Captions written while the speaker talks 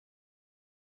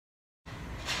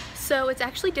So it's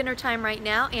actually dinner time right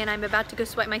now, and I'm about to go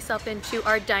swipe myself into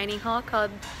our dining hall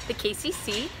called the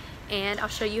KCC, and I'll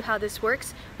show you how this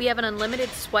works. We have an unlimited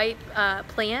swipe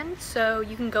plan, so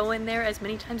you can go in there as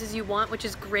many times as you want, which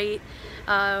is great,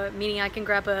 meaning I can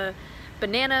grab a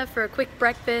banana for a quick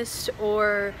breakfast,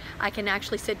 or I can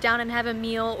actually sit down and have a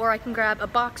meal, or I can grab a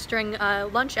box during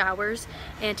lunch hours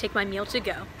and take my meal to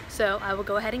go. So I will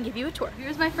go ahead and give you a tour.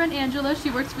 Here's my friend Angela. She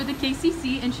works for the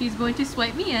KCC, and she's going to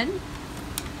swipe me in.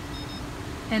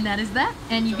 And that is that.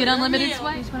 And you get unlimited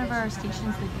swipe. Here's one of our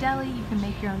stations, the deli. You can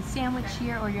make your own sandwich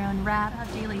here or your own wrap. We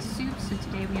have daily soups. So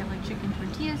today we have a chicken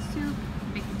tortilla soup,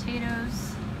 baked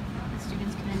potatoes that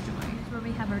students can enjoy. Here's where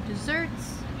we have our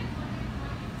desserts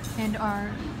and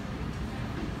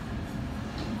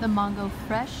the mango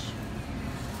fresh.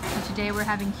 So today we're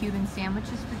having Cuban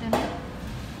sandwiches for dinner.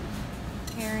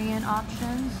 Vegetarian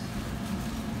options.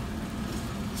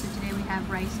 So today we have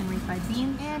rice and refried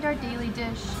beans and our daily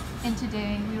dish. And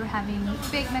today we were having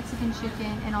baked Mexican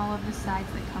chicken and all of the sides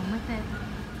that come with it.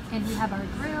 And we have our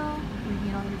grill. We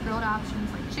get all your grilled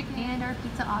options like chicken, and our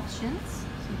pizza options.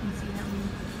 So you can see that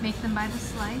we make them by the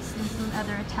slice, and some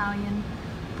other Italian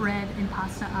bread and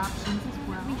pasta options as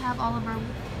well. We have all of our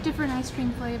different ice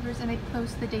cream flavors, and I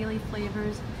post the daily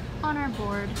flavors on our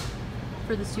board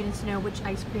for the students to know which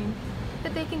ice cream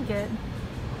that they can get.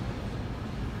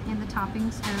 And the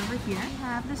toppings are over here. We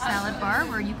have the salad bar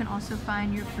where you can also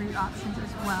find your fruit options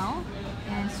as well.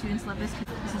 And students love this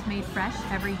because this is made fresh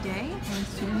every day, and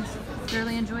students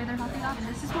thoroughly enjoy their healthy options.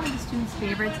 This is one of the students'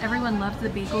 favorites. Everyone loves the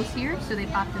bagels here, so they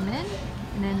pop them in.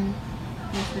 And then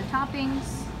here's the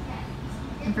toppings.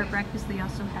 And for breakfast they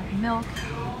also have milk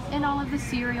and all of the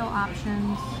cereal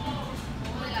options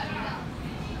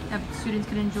that students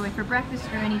can enjoy for breakfast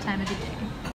or any time of the day.